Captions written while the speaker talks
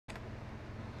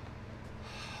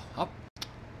Oh,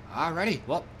 alrighty.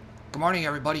 Well, good morning,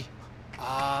 everybody.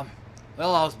 Well,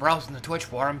 I was browsing the Twitch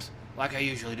forums, like I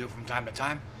usually do from time to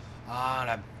time, and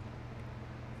I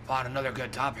found another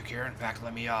good topic here. In fact,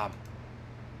 let me, go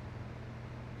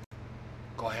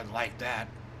ahead and like that.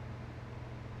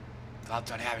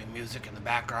 Thoughts on having music in the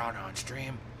background on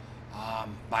stream,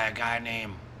 by a guy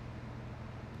named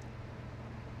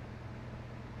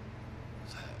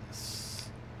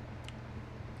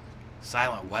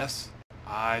Silent West.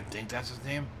 I think that's his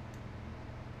name.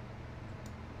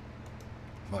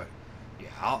 But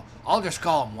yeah, I'll just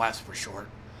call him Wes for short.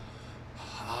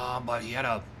 But he had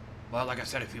well, like I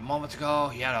said a few moments ago,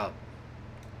 he had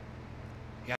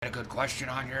a good question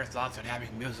on here. Thoughts on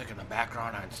having music in the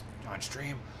background on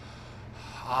stream.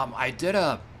 I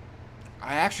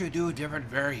actually do different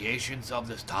variations of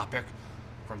this topic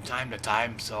from time to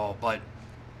time. So, but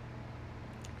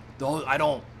those I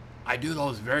do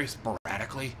those very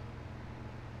sporadically.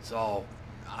 So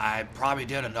I probably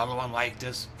did another one like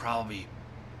this probably,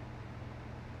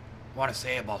 I want to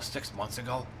say about 6 months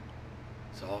ago.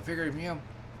 So I figured,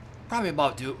 probably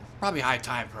high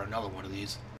time for another one of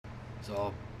these.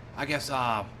 So I guess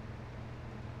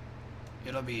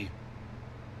it'll be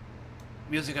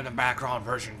music in the background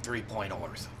version 3.0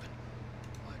 or something.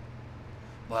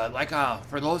 But like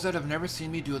for those that have never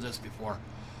seen me do this before,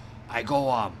 I go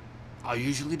I'll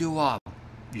usually do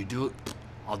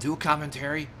I'll do a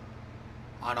commentary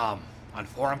on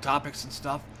forum topics and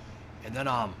stuff, and then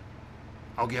I'll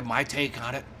give my take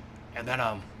on it, and then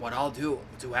what I'll do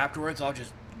afterwards, I'll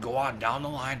just go on down the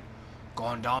line,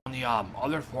 going down the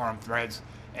other forum threads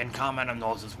and comment on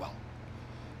those as well.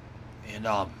 And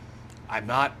I'm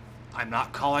not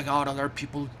calling out other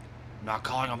people, not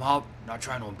calling them out, not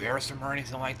trying to embarrass them or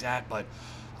anything like that, but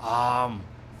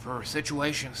for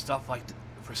situations like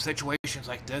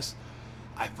this,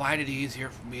 I find it easier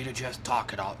for me to just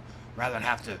talk it out rather than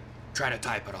have to try to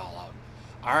type it all out.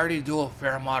 I already do a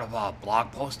fair amount of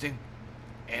blog posting,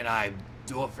 and I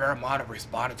do a fair amount of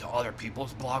responding to other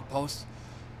people's blog posts,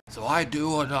 so I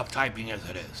do enough typing as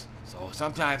it is. So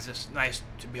sometimes it's nice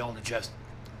to be able to just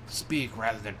speak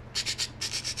rather than.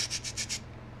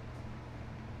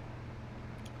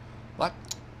 But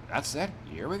that said,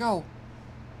 here we go.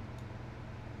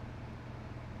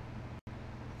 He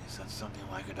said something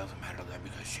like it doesn't matter then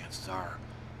because chances are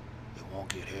it won't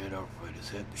get hit, or if it is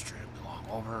hit, the stream will be long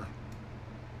over.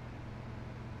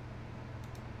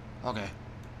 Okay.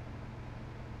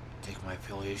 Take my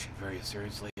affiliation very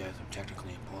seriously as I'm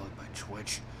technically employed by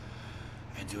Twitch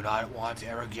and do not want to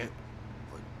ever get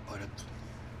put it.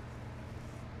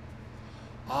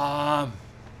 I'm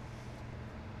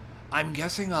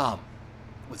guessing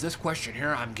with this question here,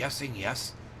 I'm guessing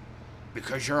yes,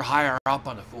 because you're higher up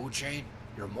on the food chain,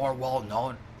 you're more well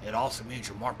known. It also means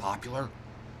you're more popular.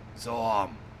 So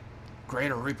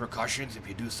greater repercussions if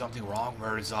you do something wrong.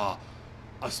 Whereas a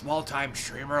small time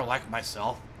streamer like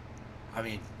myself, I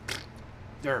mean,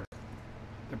 they're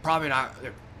probably not.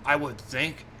 I would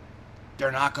think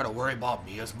they're not gonna worry about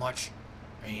me as much.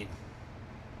 I mean,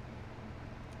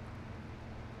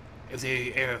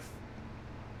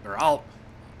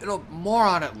 it'll more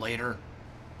on it later,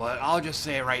 but I'll just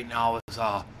say right now is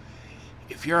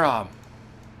if you're an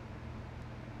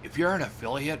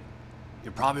affiliate,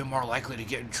 you're probably more likely to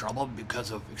get in trouble because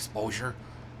of exposure.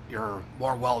 You're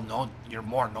more well known. You're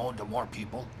more known to more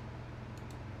people.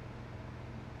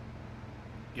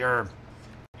 You're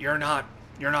not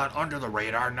under the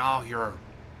radar now. You're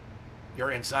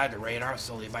inside the radar,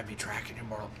 so they might be tracking you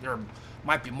more. They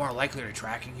might be more likely to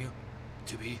tracking you.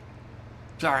 To be.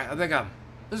 Sorry, I think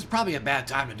this is probably a bad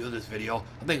time to do this video.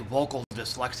 I think vocal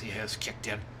dyslexia has kicked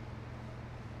in.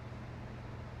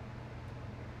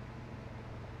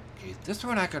 Okay, this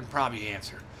one I can probably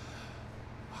answer.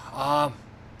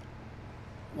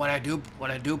 When I do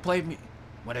play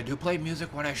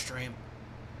music when I stream,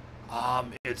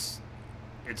 it's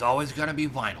always gonna be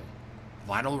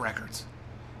vinyl records,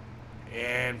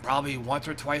 and probably once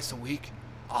or twice a week,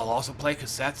 I'll also play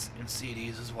cassettes and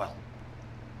CDs as well.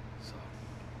 So.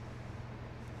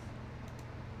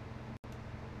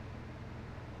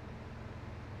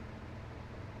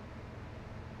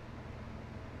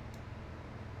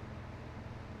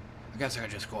 I guess I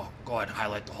could just go ahead and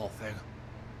highlight the whole thing.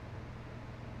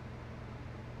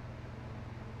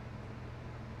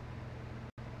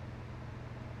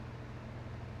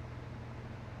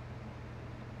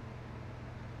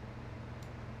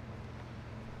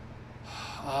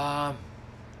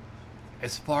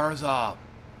 As far as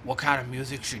what kind of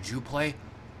music should you play,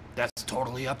 that's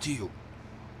totally up to you.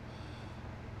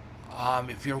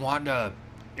 If you're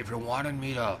wanting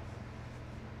me to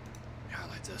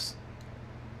highlight this.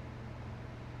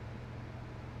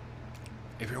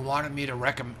 if you're wanting me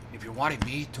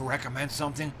to recommend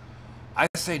something, I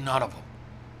say none of them.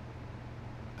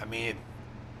 I mean,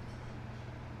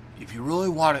 if you really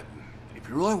want to, if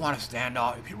you really want to stand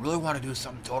out, if you really want to do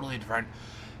something totally different,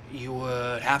 you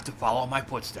would have to follow my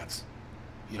footsteps.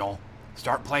 You know,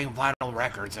 start playing vinyl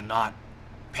records and not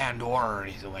Pandora or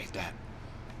anything like that.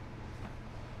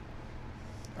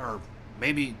 Or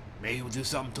maybe we'll do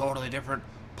something totally different.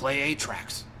 Play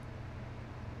 8-tracks.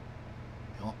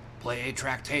 You know, play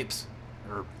 8-track tapes.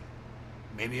 Or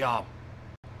maybe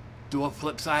do a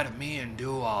flip side of me and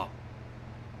do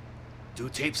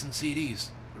tapes and CDs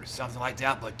or something like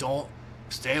that. But don't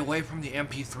stay away from the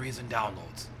MP3s and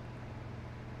downloads.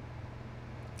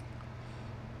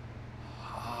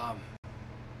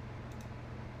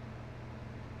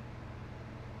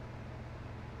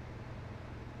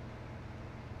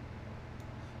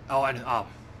 Oh, and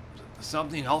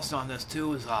something else on this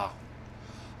too is a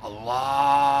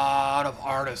lot of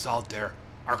artists out there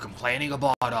are complaining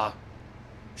about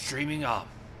streaming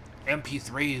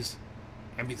MP3s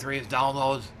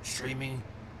downloads, streaming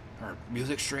or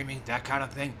music streaming, that kind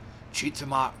of thing. Cheats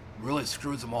them out, really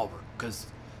screws them over because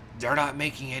they're not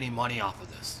making any money off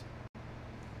of this.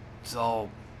 So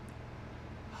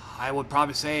I would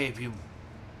probably say if you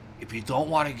don't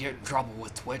want to get in trouble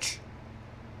with Twitch,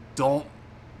 don't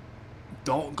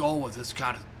go with this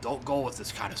kind of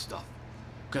stuff,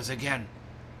 because again,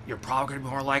 you're probably going to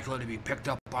be more likely to be picked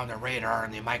up on the radar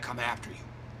and they might come after you,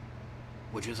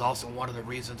 which is also one of the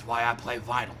reasons why I play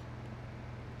vinyl,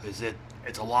 is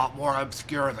it's a lot more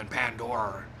obscure than Pandora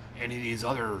or any of these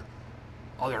other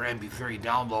MP3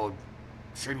 download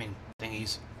streaming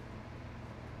thingies.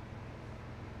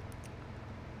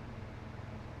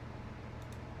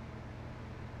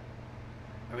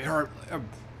 I mean,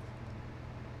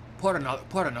 put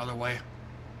another way,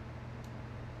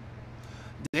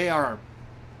 they are.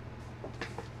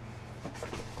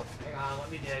 Hang on,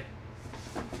 let me dig.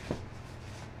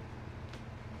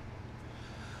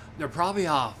 They're probably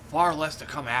far less to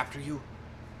come after you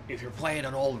if you're playing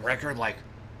an old record like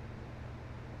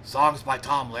songs by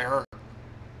Tom Lehrer.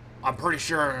 I'm pretty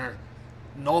sure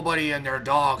nobody and their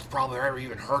dogs probably ever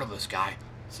even heard of this guy,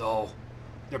 so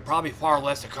they're probably far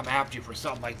less to come after you for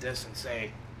something like this and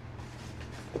say,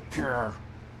 if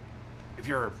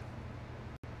you're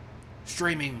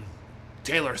streaming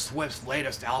Taylor Swift's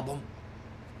latest album,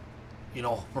 you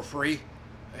know, for free,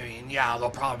 I mean, yeah, they'll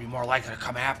probably be more likely to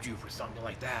come after you for something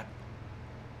like that.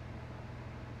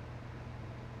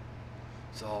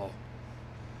 So,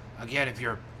 again, if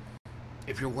you're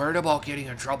worried about getting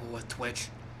in trouble with Twitch,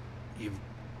 you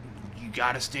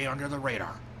got to stay under the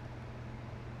radar.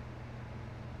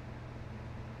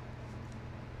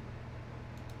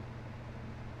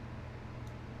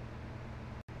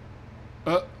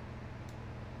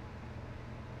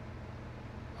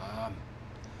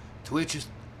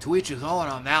 Twitch is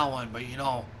on that one, but you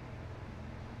know,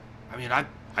 I mean, I'd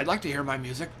like to hear my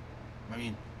music. I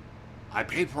mean, I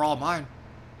paid for all mine.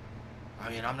 I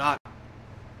mean, I'm not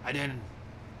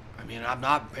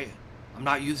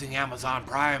using Amazon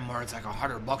Prime where it's like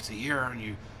 $100 a year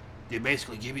and they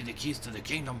basically give you the keys to the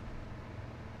kingdom.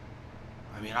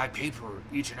 I mean, I paid for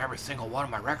each and every single one of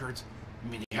my records. I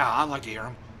mean, yeah, I'd like to hear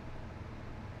them.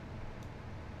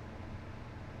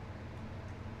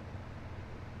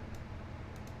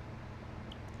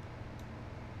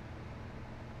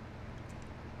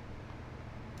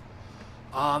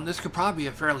 This could probably be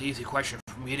a fairly easy question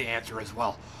for me to answer as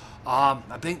well.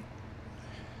 I think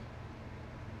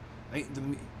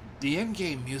the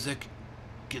in-game music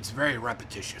gets very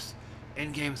repetitious.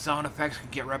 In-game sound effects can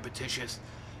get repetitious.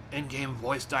 In-game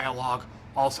voice dialogue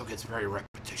also gets very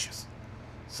repetitious.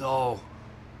 So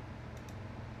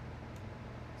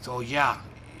yeah,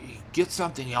 get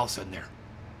something else in there.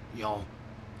 You know,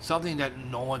 something that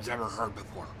no one's ever heard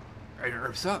before.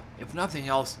 Or if nothing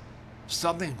else,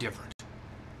 something different.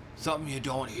 Something you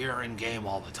don't hear in game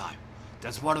all the time.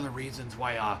 That's one of the reasons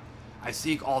why I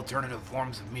seek alternative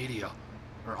forms of media,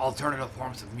 or alternative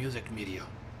forms of music media,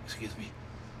 excuse me,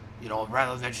 you know,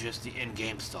 rather than just the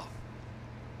in-game stuff.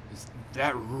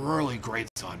 That really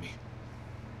grates on me.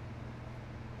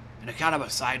 And a kind of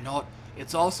a side note,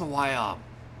 it's also why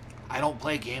I don't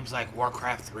play games like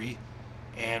Warcraft 3,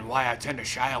 and why I tend to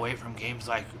shy away from games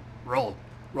like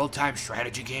real-time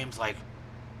strategy games like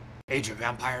Age of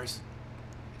Empires.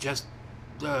 Just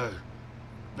the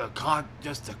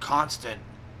constant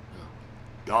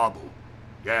Dabu,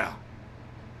 yeah,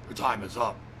 your time is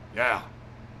up, yeah,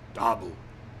 Dabu,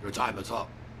 your time is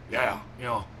up, yeah, you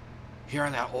know,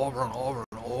 hearing that over and over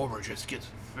and over just gets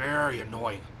very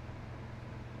annoying.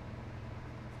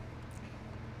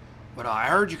 But I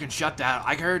heard you can shut that.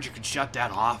 I heard you can shut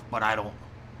that off, but I don't.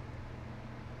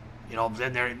 You know,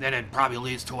 then it probably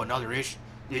leads to another issue.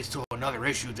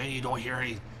 Then you don't hear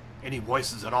any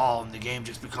voices at all, and the game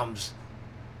just becomes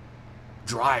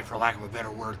dry, for lack of a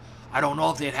better word. I don't know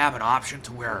if they'd have an option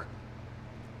to where,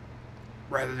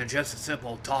 rather than just a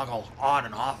simple toggle on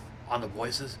and off on the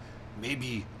voices,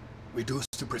 maybe reduce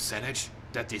the percentage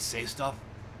that they say stuff,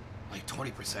 like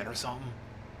 20% or something.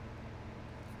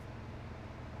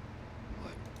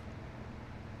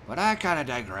 But I kind of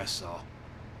digress, so.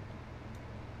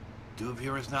 Do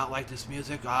viewers not like this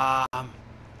music?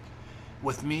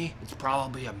 With me, it's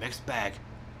probably a mixed bag.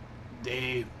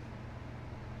 They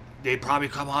probably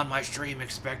come on my stream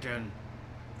expecting,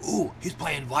 ooh, he's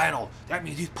playing vinyl. That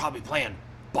means he's probably playing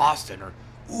Boston, or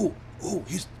ooh,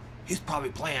 he's probably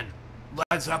playing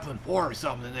Led Zeppelin 4 or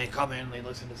something. And they come in and they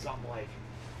listen to something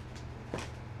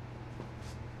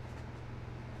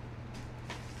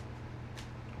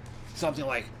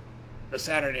like the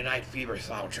Saturday Night Fever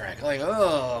soundtrack. Like,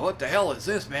 oh, what the hell is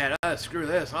this, man? Screw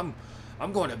this. I'm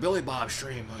going to Billy Bob's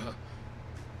stream.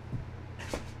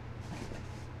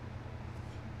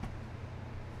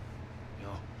 You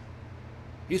know,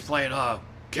 he's playing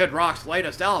Kid Rock's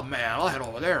latest album, man. I'll head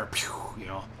over there. Pew, you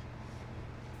know.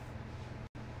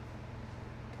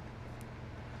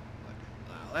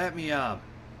 Let me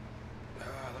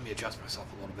adjust myself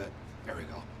a little bit. There we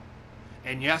go.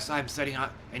 And yes, I'm sitting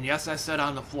on. And yes, I sat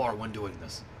on the floor when doing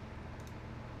this.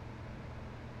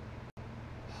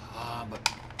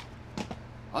 But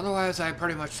otherwise, I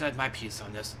pretty much said my piece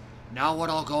on this. Now,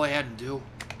 what I'll go ahead and do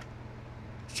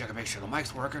is check and make sure the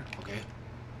mic's working. Okay.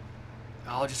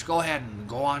 I'll just go ahead and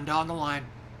go on down the line,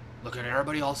 look at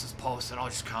everybody else's posts, and I'll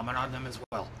just comment on them as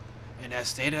well. And as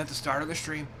stated at the start of the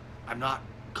stream, I'm not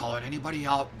calling anybody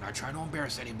out, I'm not trying to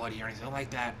embarrass anybody or anything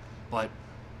like that, but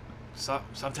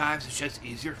sometimes it's just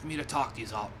easier for me to talk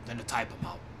these out than to type them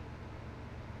out.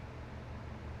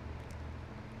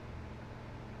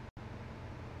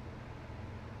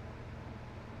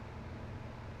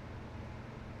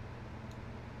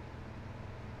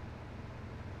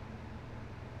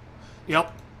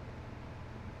 Yep.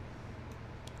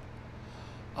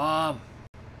 I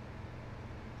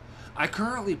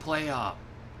currently play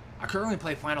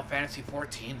Final Fantasy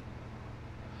 14.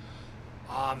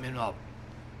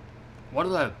 One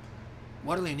of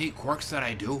the unique quirks that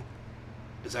I do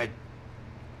is I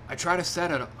try to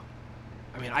set it.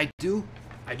 I mean, I do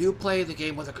play the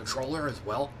game with a controller as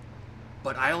well,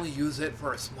 but I only use it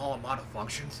for a small amount of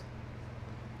functions.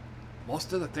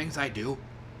 Most of the things I do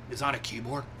is on a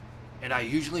keyboard, and I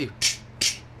usually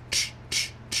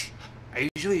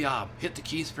hit the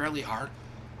keys fairly hard.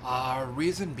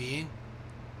 Reason being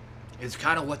is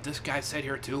kind of what this guy said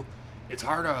here too. It's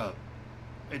hard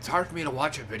for me to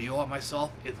watch a video of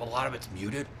myself if a lot of it's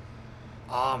muted.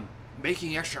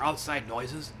 Making extra outside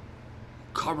noises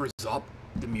covers up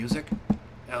the music.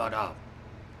 And, let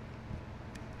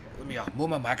me move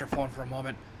my microphone for a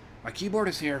moment. My keyboard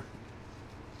is here.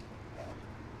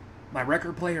 My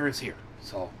record player is here.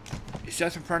 So it's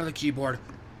just in front of the keyboard.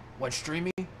 When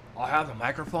streaming, I'll have the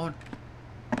microphone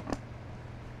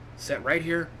set right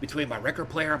here between my record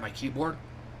player and my keyboard.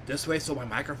 This way, so my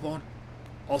microphone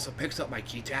also picks up my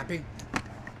key tapping.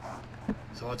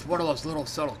 So it's one of those little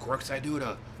subtle quirks I do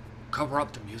to cover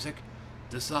up the music.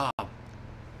 This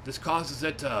causes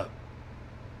it to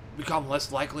become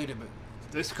less likely to be,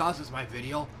 this causes my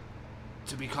video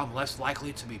to become less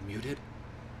likely to be muted,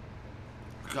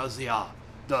 because the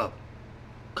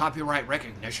copyright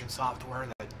recognition software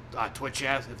that Twitch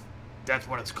has, if that's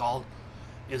what it's called,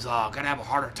 is gonna have a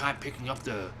harder time picking up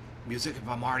the music if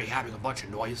I'm already having a bunch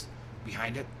of noise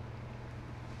behind it.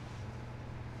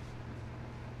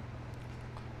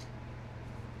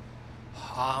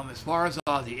 As far as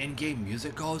the in-game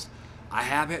music goes, I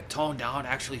have it toned down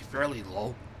actually fairly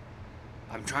low.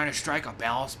 I'm trying to strike a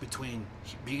balance between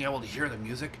being able to hear the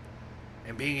music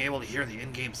and being able to hear the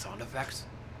in-game sound effects.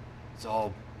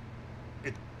 So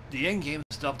the in-game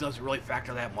stuff doesn't really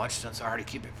factor that much since I already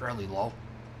keep it fairly low.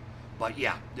 But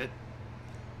yeah,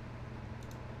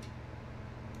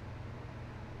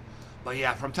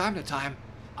 from time to time,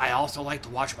 I also like to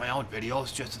watch my own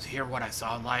videos just to hear what I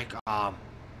sound like.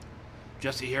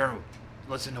 Just to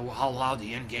listen to how loud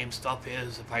the in-game stuff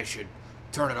is, if I should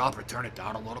turn it up or turn it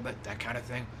down a little bit, that kind of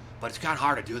thing. But it's kind of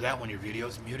hard to do that when your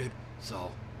video's muted,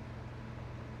 so.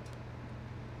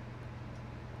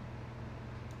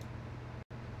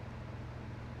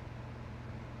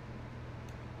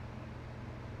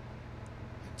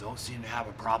 I don't seem to have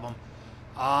a problem.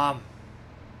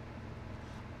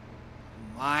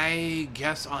 My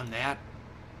guess on that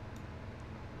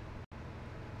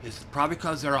It's probably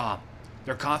because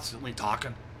they're constantly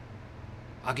talking.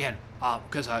 Again,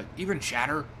 because even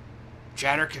chatter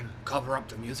can cover up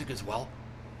the music as well.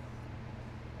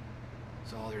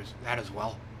 So there's that as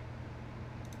well.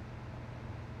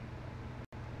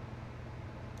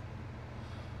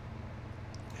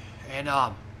 And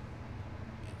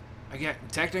again,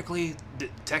 technically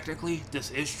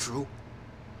this is true,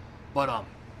 but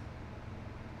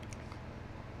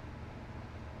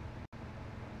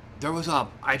there was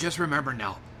I just remember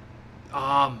now.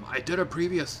 I did a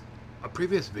previous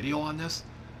video on this.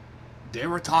 They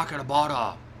were talking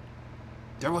about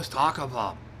there was talk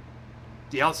of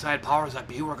the outside powers that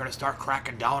be were gonna start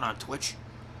cracking down on Twitch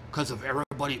because of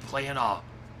everybody playing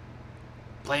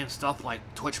stuff like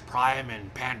Twitch Prime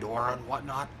and Pandora and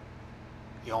whatnot.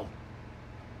 You know,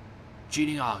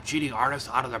 cheating artists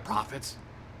out of their profits,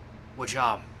 which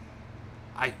I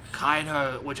kind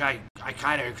of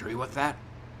agree with that.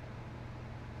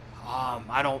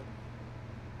 I don't,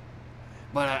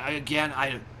 but I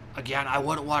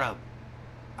wouldn't want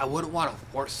to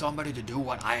force somebody to do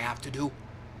what I have to do,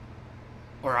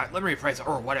 or let me rephrase it,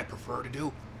 or what I prefer to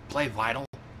do, play vinyl,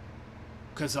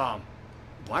 because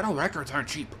vinyl records aren't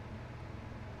cheap.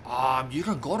 You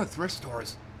can go to thrift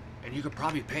stores and you could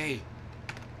probably pay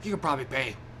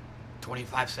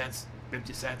 25 cents,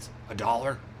 50 cents,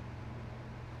 $1.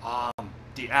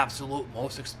 The absolute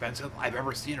most expensive I've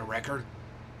ever seen a record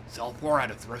sell for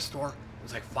at a thrift store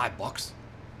was like $5,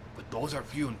 but those are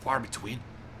few and far between.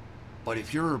 But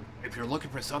if you're looking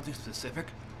for something specific,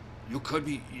 you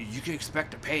can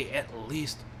expect to pay at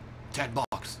least $10.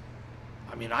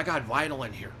 I mean, I got vinyl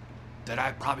in here that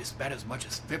I probably spent as much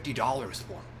as $50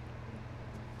 for.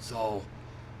 So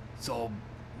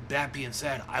that being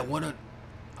said, I wouldn't.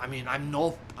 I mean, I'm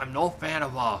no fan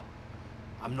of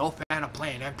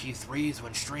playing MP3s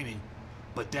when streaming,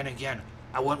 but then again,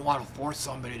 I wouldn't want to force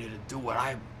somebody to do what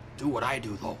I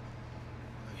do though.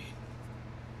 I mean,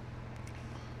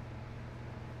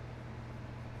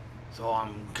 so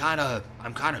I'm kind of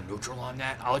neutral on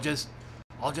that. I'll just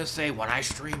say when I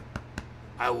stream,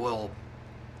 I will,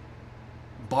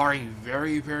 barring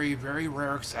very, very, very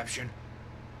rare exception,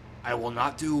 I will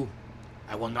not do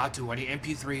any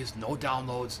MP3s, no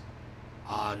downloads,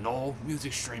 no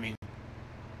music streaming.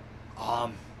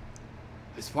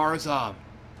 As far as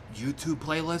YouTube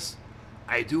playlists,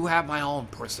 I do have my own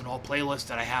personal playlist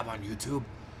that I have on YouTube,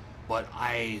 but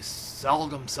I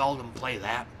seldom play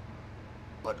that.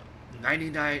 But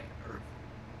 99 or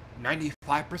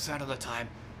 95% of the time,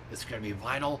 it's going to be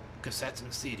vinyl, cassettes,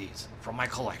 and CDs from my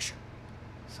collection.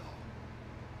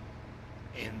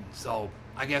 So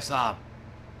I guess I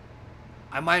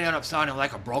might end up sounding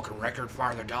like a broken record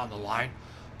farther down the line,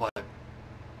 but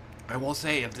I will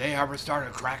say if they ever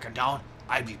started cracking down,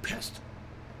 I'd be pissed.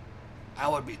 I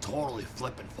would be totally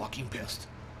flippin' fucking pissed,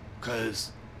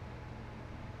 cause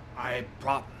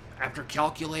after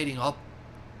calculating up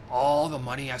all the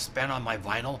money I spent on my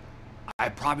vinyl, I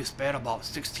probably spent about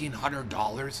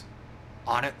 $1,600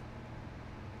 on it.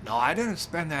 Now, I didn't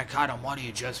spend that kind of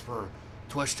money just for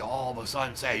Twitch to all of a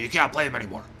sudden say, you can't play them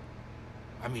anymore.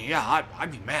 I mean, yeah,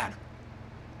 I'd be mad.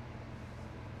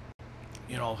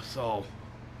 You know, so,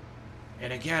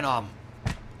 and again, I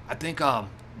think,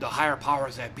 the higher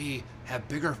powers that be have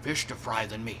bigger fish to fry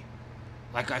than me.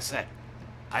 Like I said,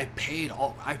 I paid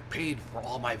for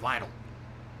all my vinyl.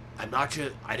 I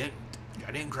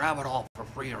didn't grab it all for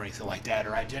free or anything like that,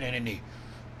 or I didn't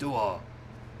do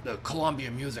the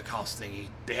Columbia Music House thingy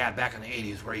they had back in the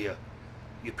 80s where you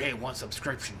pay one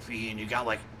subscription fee and you got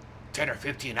like 10 or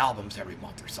 15 albums every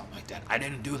month or something like that. I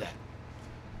didn't do that.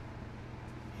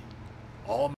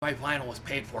 All of my vinyl was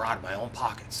paid for out of my own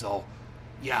pocket, so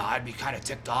yeah, I'd be kind of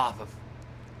ticked off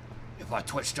if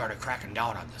Twitch started cracking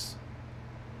down on this.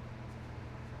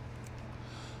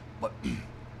 But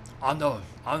on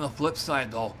the flip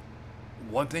side though,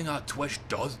 one thing Twitch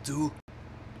does do,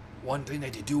 one thing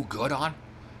that they do good on,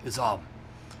 is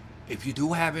if you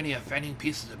do have any offending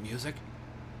pieces of music,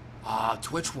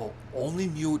 Twitch will only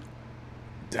mute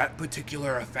that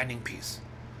particular offending piece.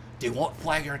 They won't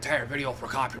flag your entire video for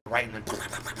copyright and then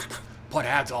put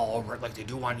ads all over it like they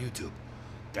do on YouTube.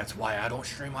 That's why I don't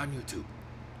stream on YouTube.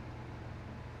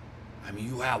 I mean,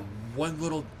 you have one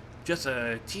little, just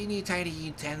a teeny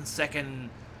tiny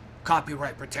 10-second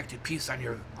copyright protected piece on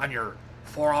your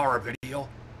 4-hour video,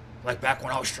 like back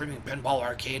when I was streaming Pinball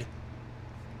Arcade.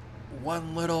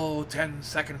 One little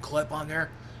 10-second clip on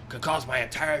there could cause my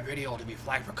entire video to be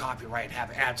flagged for copyright and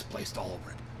have ads placed all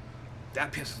over it.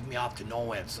 That pisses me off to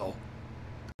no end, so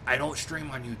I don't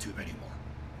stream on YouTube anymore.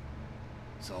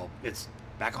 So it's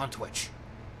back on Twitch.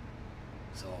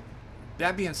 So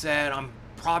that being said, I'm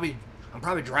probably I'm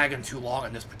probably dragging too long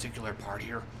on this particular part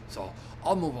here, so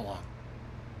I'll move along.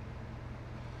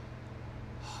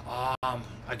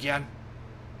 Again,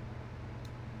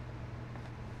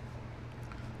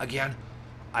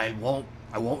 I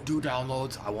won't do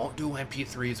downloads. I won't do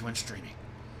MP3s when streaming,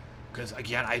 because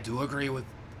again, I do agree with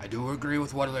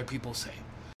what other people say.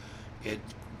 It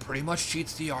pretty much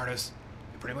cheats the artist.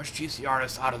 It pretty much cheats the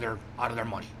artist out of their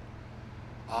money.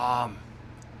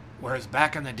 Whereas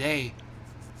back in the day,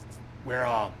 where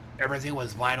everything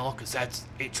was vinyl, cassettes,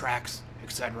 8 tracks,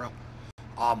 etc.,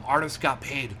 artists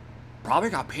probably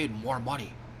got paid more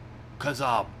money, because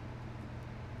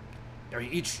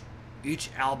each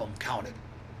album counted.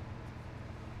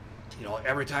 You know,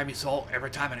 every time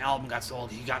an album got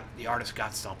sold, the artist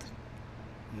got something.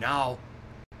 Now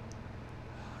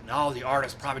the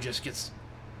artist probably gets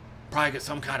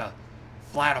some kind of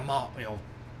flat amount,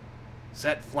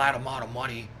 set flat amount of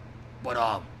money,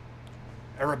 but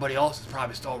everybody else is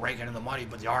probably still raking in the money,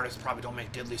 but the artists probably don't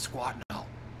make diddly squat now.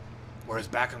 Whereas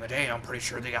back in the day, I'm pretty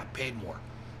sure they got paid more.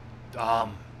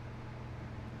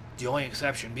 The only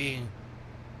exception being,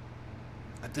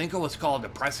 I think it was called the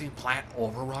pressing plant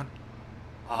overrun.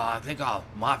 I think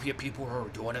mafia people who were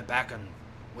doing it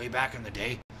way back in the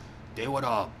day, they would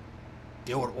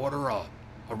order a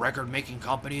record making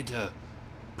company to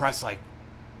press like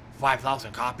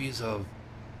 5,000 copies of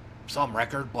some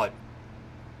record,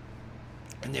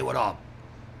 and they would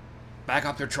back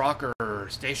up their truck or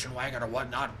station wagon or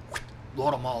whatnot,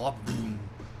 load them all up,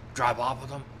 drive off with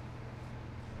them.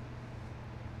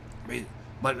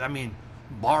 I mean,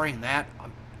 barring that,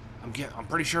 I'm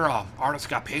pretty sure artists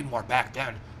got paid more back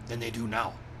then than they do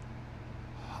now.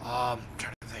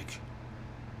 Trying to think.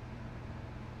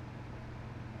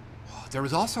 There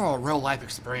was also a real life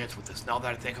experience with this, now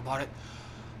that I think about it.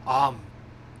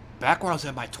 Back when I was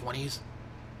in my 20s,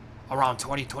 around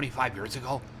 25 years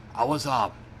ago, I was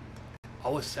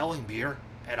selling beer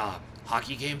at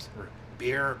hockey games, or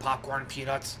beer, popcorn,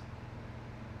 peanuts.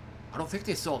 I don't think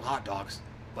they sold hot dogs,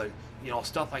 but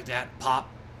stuff like that, pop.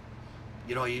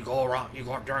 You go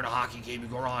during a hockey game, you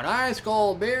go around, ice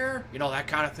cold beer, that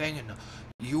kind of thing, and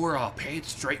you were paid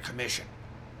straight commission.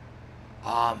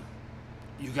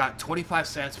 You got 25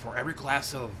 cents for every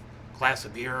glass of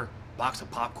beer, box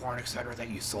of popcorn, etc. that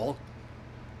you sold,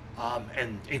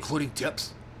 and including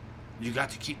tips. You got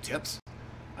to keep tips.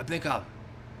 I think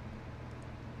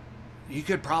you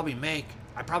could probably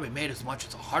I probably made as much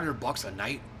as $100 a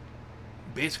night,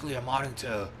 basically amounting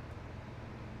to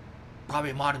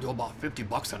about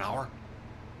 $50 an hour.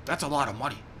 That's a lot of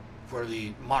money for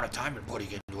the amount of time you're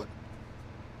putting into it.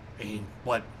 I mean,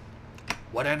 what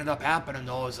ended up happening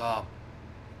though is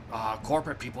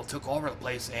corporate people took over the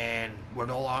place and were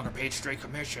no longer paid straight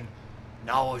commission.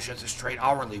 Now it was just a straight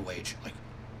hourly wage, like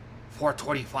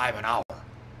 $4.25 an hour.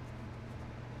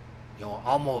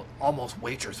 Almost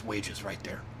waitress wages right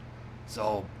there.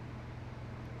 So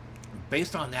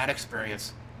based on that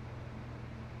experience,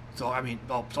 so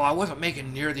I wasn't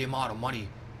making near the amount of money.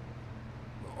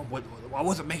 I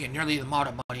wasn't making nearly the amount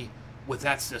of money with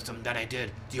that system than I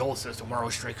did the old system where I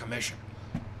was straight commission.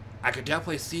 I could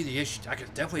definitely see the issue. I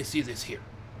could definitely see this here.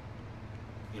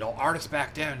 Artists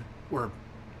back then were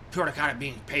sort of kind of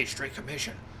being paid straight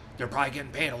commission. They're probably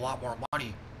getting paid a lot more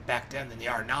money back then than they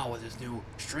are now with this new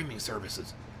streaming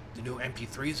services, the new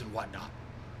MP3s and whatnot,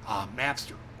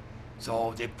 Napster.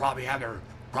 So they probably have their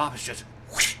profits just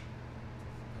whoosh,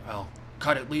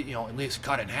 cut at least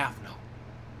cut in half now.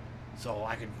 So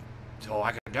I can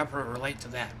definitely relate to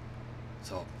that.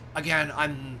 So again,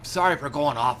 I'm sorry for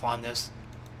going off on this.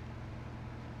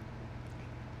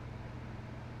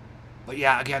 But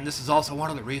yeah, again, this is also one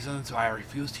of the reasons why I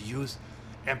refuse to use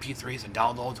MP3s and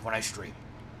downloads when I stream.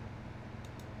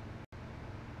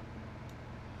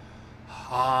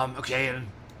 Okay, and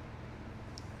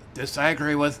this I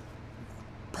agree with.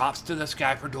 Props to this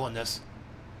guy for doing this.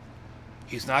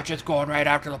 He's not just going right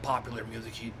after the popular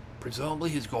music. Presumably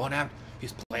he's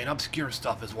playing obscure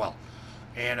stuff as well.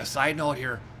 And a side note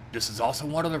here, this is also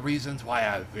one of the reasons why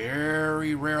I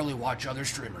very rarely watch other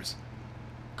streamers,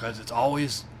 because it's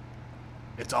always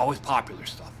popular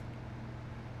stuff.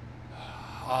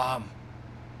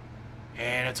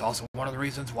 And it's also one of the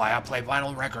reasons why I play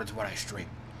vinyl records when I stream.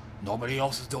 Nobody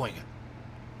else is doing it.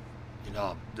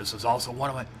 This is also one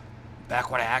of my, back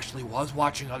when I actually was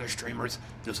watching other streamers,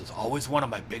 this is always one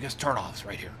of my biggest turnoffs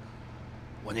right here.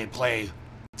 When they play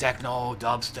techno,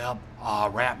 dubstep,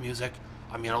 rap music.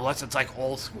 I mean, unless it's like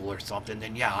old school or something,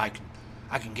 then yeah,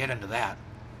 I can get into that.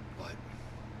 But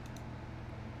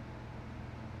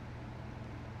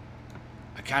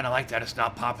I kind of like that it's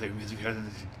not popular music, because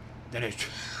then it's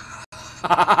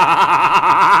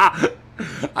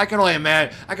I can only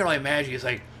imagine. I can only imagine he's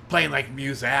like playing like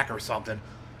Muzak or something.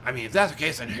 I mean, if that's the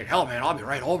case, then hell, man, I'll be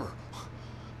right over.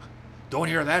 Don't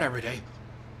hear that every day.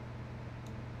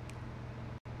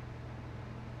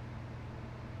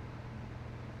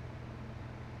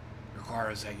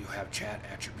 Requires that you have chat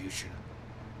attribution.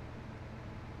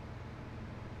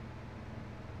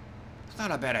 It's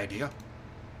not a bad idea.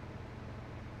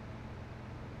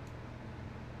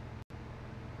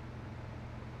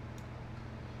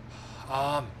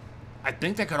 I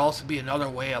think that could also be another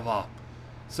way of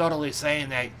subtly saying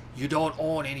that you don't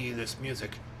own any of this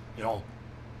music. You know,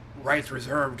 rights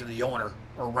reserved to the owner,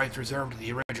 or rights reserved to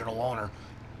the original owner.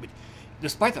 But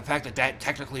despite the fact that that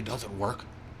technically doesn't work,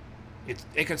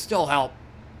 it can still help.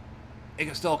 It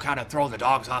can still kind of throw the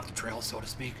dogs off the trail, so to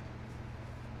speak.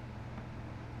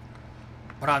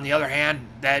 But on the other hand,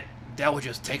 that would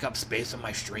just take up space in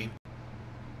my stream.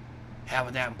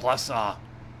 Having that, and plus,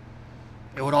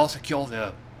 it would also kill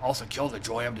the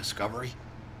joy of discovery.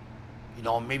 You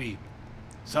know, maybe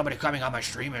somebody coming on my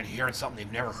stream and hearing something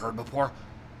they've never heard before,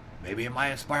 maybe it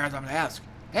might inspire them to ask,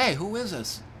 "Hey, who is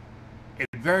this?" It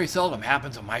very seldom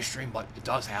happens on my stream, but it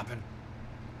does happen.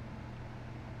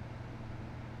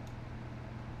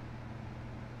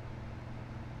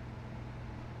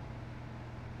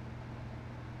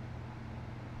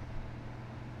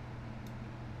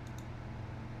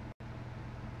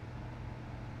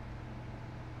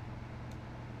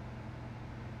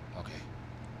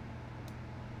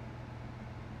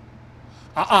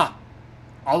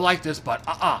 I'll like this, but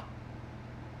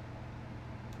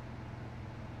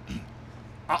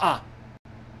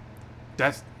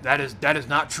that is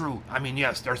not true. I mean,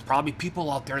 yes, there's probably people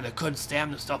out there that couldn't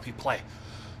stand the stuff you play,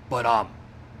 but I'm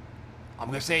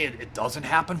gonna say it doesn't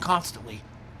happen constantly.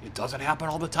 It doesn't happen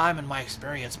all the time in my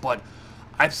experience, but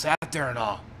I've sat there and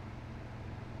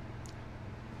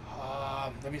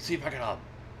let me see if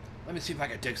I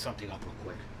can dig something up real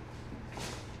quick.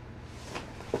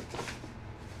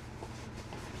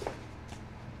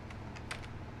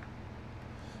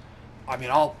 I mean,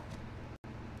 I'll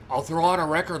throw out a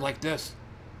record like this,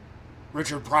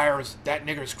 Richard Pryor's "That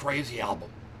Nigger's Crazy" album.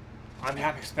 I'm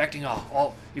half expecting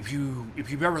if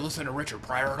you've ever listened to Richard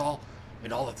Pryor at all,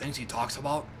 and all the things he talks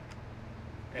about,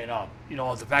 and you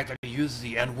know, the fact that he uses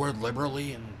the N-word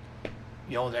liberally, and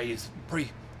you know that he's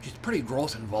pretty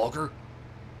gross and vulgar.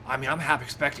 I mean, I'm half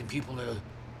expecting people to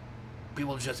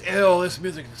just, ew, this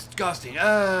music is disgusting.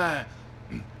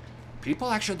 People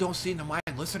actually don't seem to mind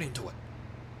listening to it.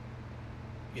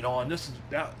 You know, and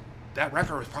that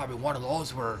record is probably one of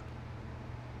those where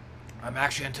I'm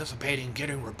actually anticipating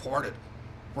getting reported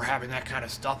for having that kind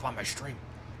of stuff on my stream.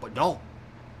 But no,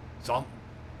 some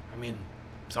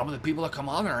of the people that come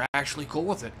on are actually cool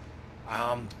with it.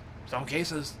 Some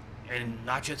cases, and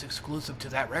not just exclusive to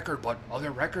that record, but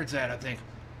other records that I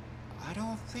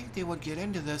don't think they would get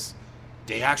into this,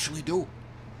 they actually do.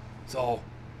 So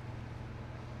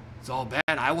Ben,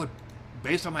 I would,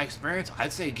 based on my experience,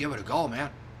 I'd say give it a go,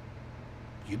 man.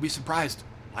 You'd be surprised.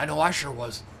 I know I sure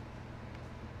was.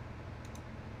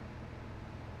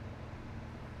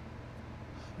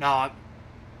 Now,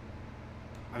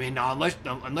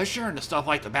 unless you're into stuff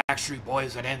like the Backstreet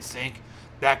Boys and NSYNC,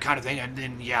 that kind of thing, and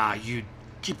then, yeah, you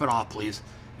keep it off, please.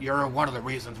 You're one of the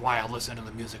reasons why I listen to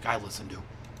the music I listen to.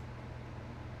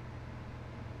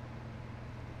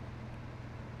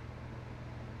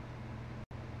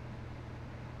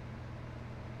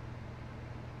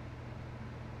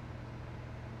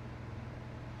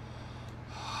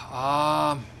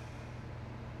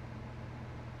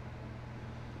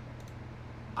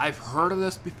 I've heard of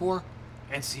this before.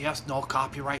 NCS, no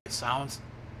copyright sounds.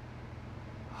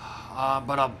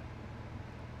 But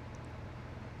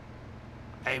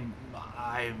I'm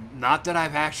not that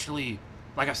I've actually,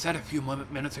 like I said a few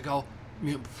moments ago,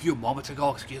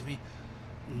 excuse me.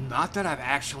 Not that I've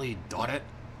actually done it,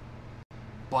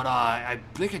 but I'm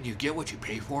thinking you get what you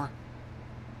pay for.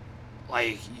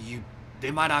 Like they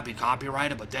might not be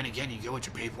copyrighted, but then again, you get what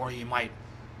you pay for. You might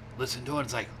listen to it.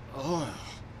 It's like, ugh,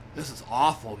 this is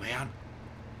awful, man.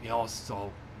 You know,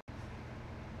 so.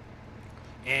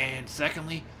 And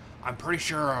secondly, I'm pretty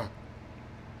sure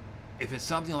if it's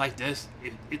something like this,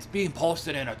 it's being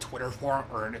posted in a Twitter forum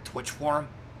or in a Twitch forum,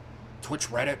 Twitch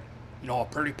Reddit, you know, a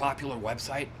pretty popular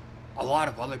website. A lot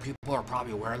of other people are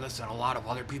probably aware of this, and a lot of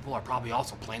other people are probably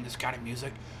also playing this kind of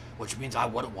music, which means I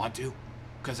wouldn't want to,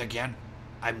 because again,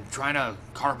 I'm trying to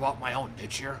carve out my own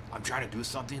niche here. I'm trying to do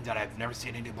something that I've never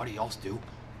seen anybody else do.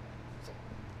 So,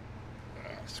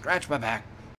 scratch my back.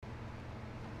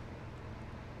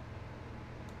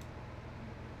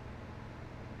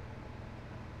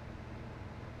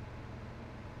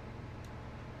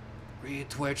 Read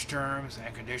Twitch terms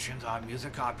and conditions on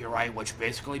music copyright, which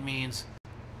basically means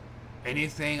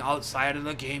anything outside of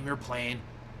the game you're playing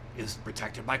is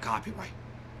protected by copyright.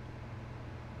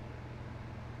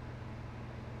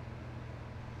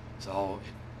 So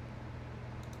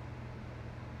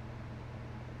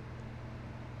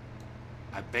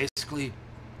I basically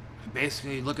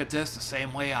look at this the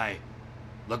same way I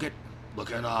look at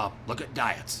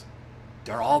diets.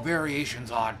 They're all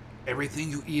variations on everything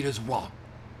you eat is wrong.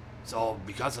 So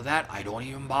because of that, I don't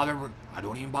even bother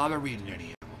reading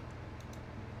any of them.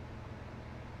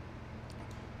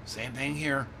 Same thing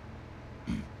here.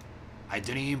 I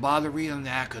didn't even bother reading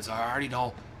that because I already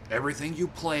know everything you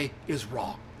play is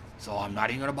wrong. So I'm not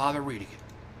even gonna bother reading it.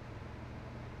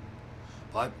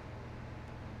 But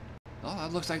well,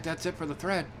 that looks like that's it for the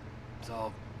thread.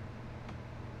 So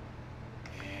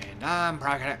and I'm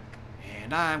gonna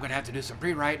have to do some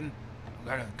pre-writing.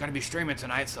 I'm gonna be streaming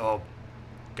tonight, so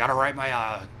gotta write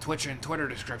my Twitch and Twitter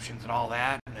descriptions and all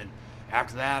that. And then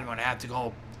after that, I'm gonna have to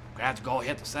go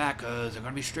hit the sack because I'm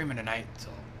gonna be streaming tonight.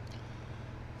 So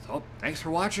thanks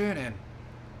for watching and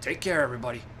take care,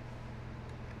 everybody.